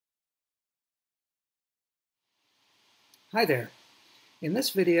Hi there. In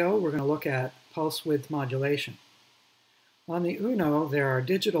this video, we're going to look at pulse width modulation. On the Uno, there are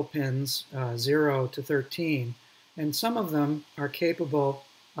digital pins 0 to 13, and some of them are capable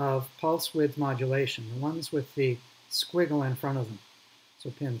of pulse width modulation, the ones with the squiggle in front of them. So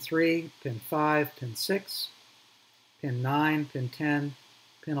pin 3, pin 5, pin 6, pin 9, pin 10,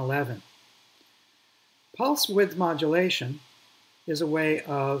 pin 11. Pulse width modulation is a way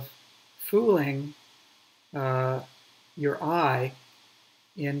of fooling your eye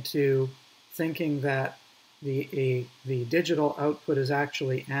into thinking that the digital output is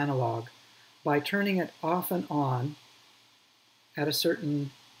actually analog by turning it off and on at a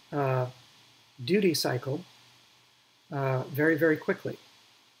certain duty cycle very, very quickly.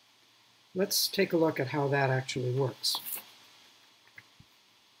 Let's take a look at how that actually works.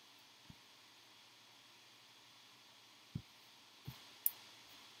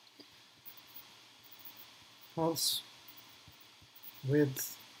 Pulse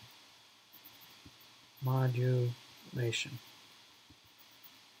width modulation.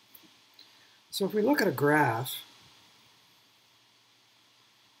 So if we look at a graph,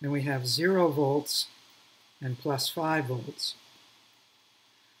 and we have 0 volts and plus 5 volts,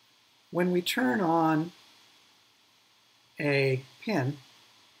 when we turn on a pin,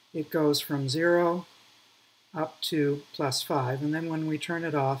 it goes from 0 up to plus 5, and then when we turn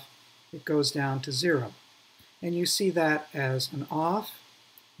it off, it goes down to 0. And you see that as an off,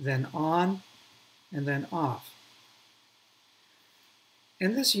 then on, and then off.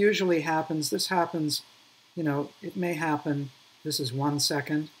 And this usually happens, it may happen, this is 1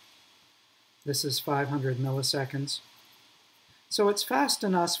 second, this is 500 milliseconds. So it's fast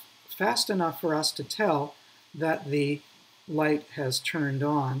enough for us to tell that the light has turned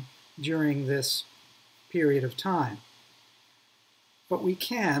on during this period of time. But we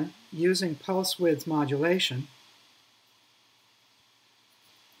can, using pulse width modulation,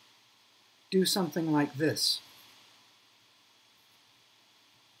 do something like this.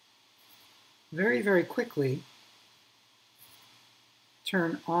 Very, very quickly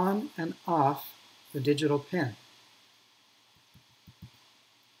turn on and off the digital pin.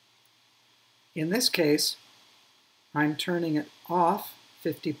 In this case, I'm turning it off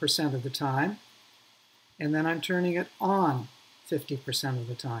 50% of the time, and then I'm turning it on 50% of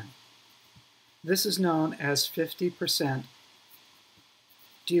the time. This is known as 50%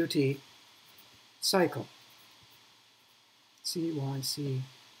 duty cycle. CYCLE.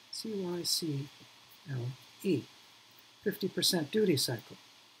 50% duty cycle.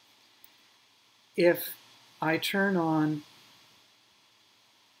 If I turn on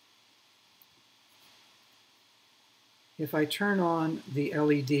the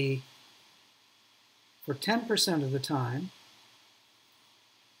LED for 10% of the time,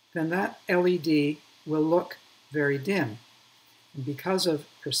 then that LED will look very dim. And because of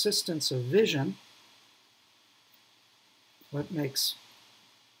persistence of vision, what makes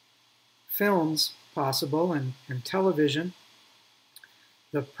films possible and television,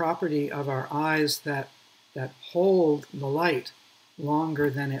 the property of our eyes that hold the light longer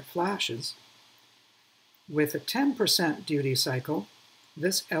than it flashes, with a 10% duty cycle,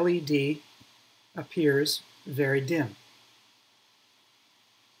 this LED appears very dim.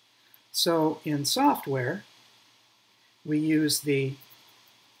 So in software, we use the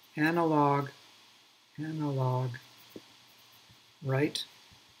analog right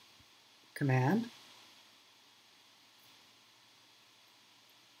command,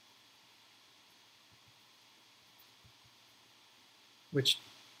 which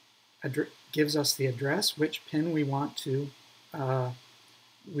gives us the address, which pin we want to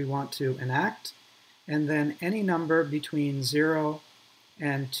enact, and then any number between 0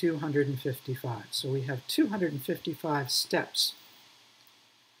 and 255. So we have 255 steps.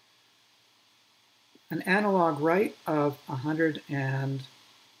 An analog write of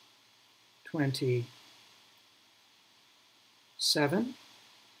 127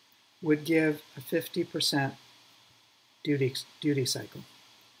 would give a 50% duty cycle.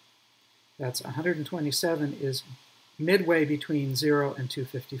 That's 127 is midway between 0 and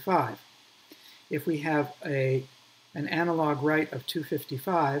 255. If we have an analog write of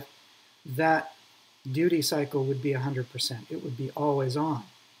 255, that duty cycle would be 100%. It would be always on.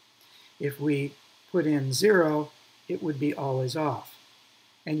 If we put in 0, it would be always off.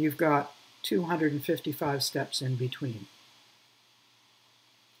 And you've got 255 steps in between.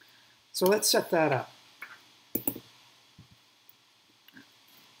 So let's set that up.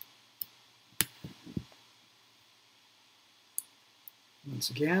 Once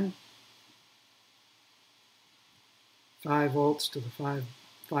again, 5 volts to the 5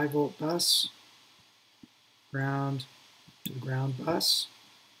 volt bus, ground, the ground bus.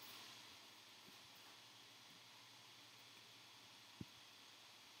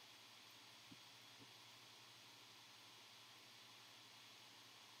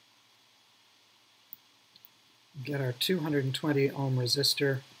 Get our 220 ohm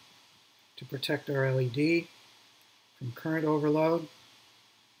resistor to protect our LED from current overload.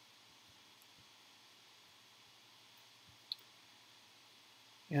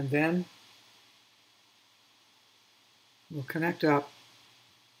 And then we'll connect up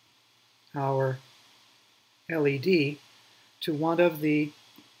our LED to one of the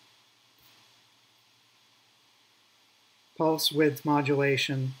pulse width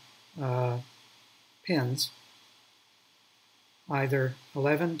modulation pins, either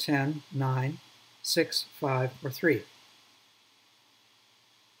 11, 10, 9, 6, 5, or 3.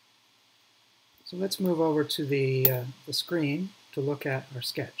 So let's move over to the screen to look at our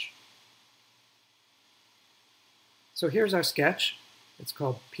sketch. So here's our sketch. It's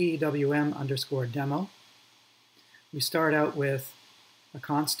called PWM_demo. We start out with a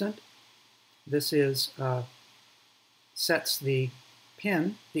constant. This is sets the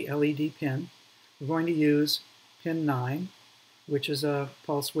pin, the LED pin. We're going to use pin 9, which is a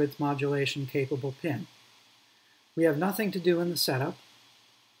pulse width modulation capable pin. We have nothing to do in the setup.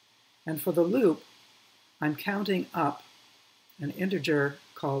 And for the loop, I'm counting up. An integer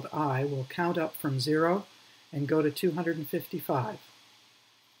called I will count up from 0 and go to 255.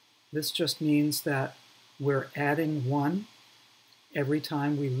 This just means that we're adding 1 every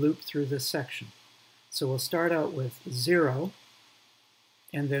time we loop through this section. So we'll start out with 0,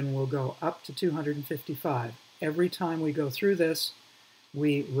 and then we'll go up to 255. Every time we go through this,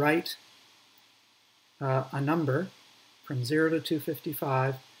 we write a number from 0 to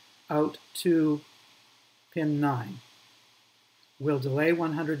 255 out to pin 9. We'll delay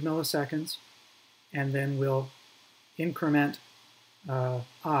 100 milliseconds, and then we'll increment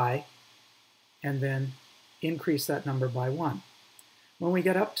I, and then increase that number by 1. When we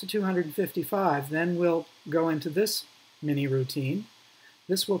get up to 255, then we'll go into this mini routine.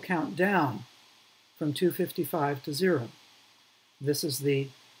 This will count down from 255 to 0. This is the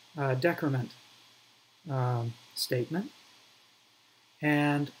decrement statement.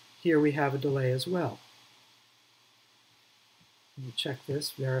 And here we have a delay as well. We'll check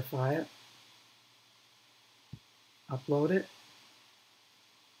this, verify it, upload it,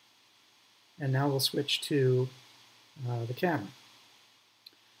 and now we'll switch to the camera.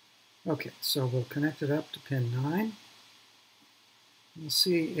 Okay, so we'll connect it up to pin 9. We'll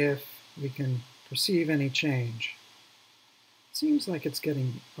see if we can perceive any change. It seems like it's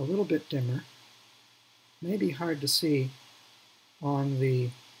getting a little bit dimmer. Maybe hard to see on the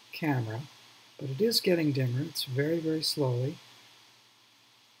camera, but it is getting dimmer. It's very, very slowly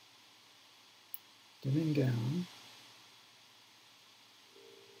dimming down.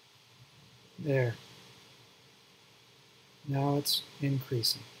 There. Now it's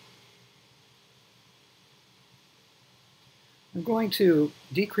increasing. I'm going to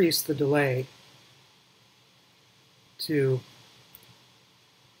decrease the delay to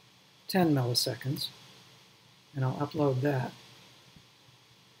 10 milliseconds, and I'll upload that.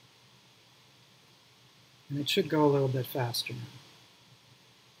 And it should go a little bit faster now.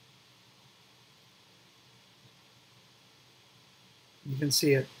 You can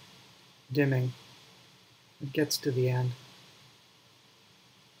see it dimming. It gets to the end.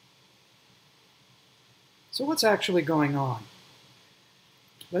 So what's actually going on?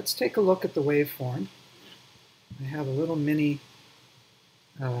 Let's take a look at the waveform. I have a little mini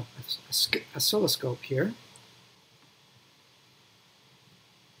oscilloscope here.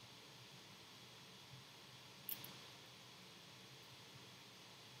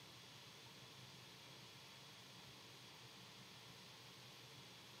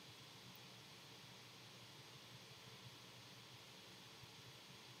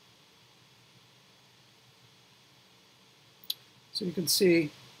 So you can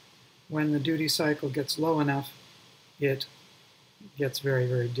see when the duty cycle gets low enough, it gets very,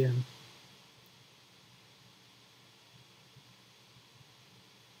 very dim.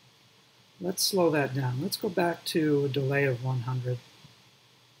 Let's slow that down. Let's go back to a delay of 100.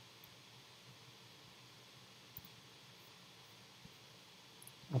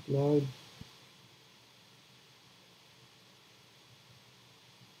 Upload.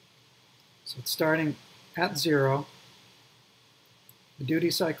 So it's starting at 0. The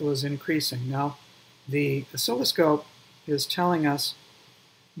duty cycle is increasing. Now, the oscilloscope is telling us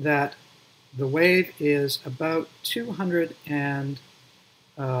that the wave is about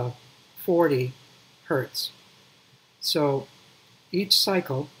 240 hertz. So each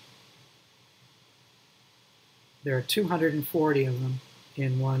cycle There are 240 of them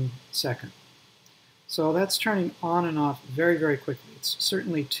in 1 second. So that's turning on and off very, very quickly. It's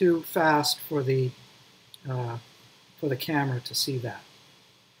certainly too fast for the camera to see that.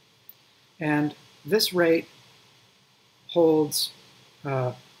 And this rate holds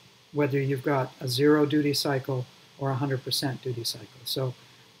whether you've got a 0 duty cycle or 100% duty cycle. So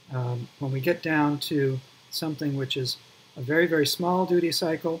when we get down to something which is a very, very small duty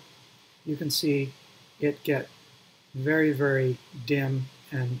cycle, you can see it get very, very dim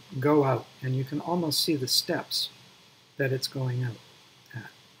and go out. And you can almost see the steps that it's going out at.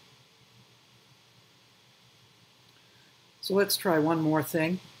 So let's try one more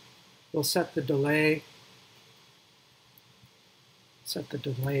thing. We'll set the delay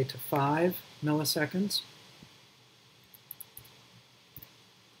to 5 milliseconds.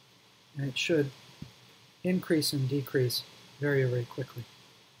 And it should increase and decrease very, very quickly.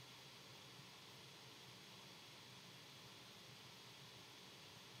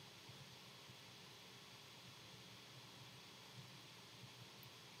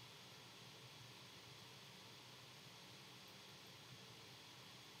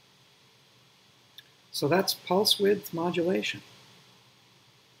 So that's pulse width modulation.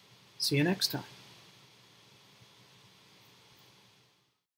 See you next time.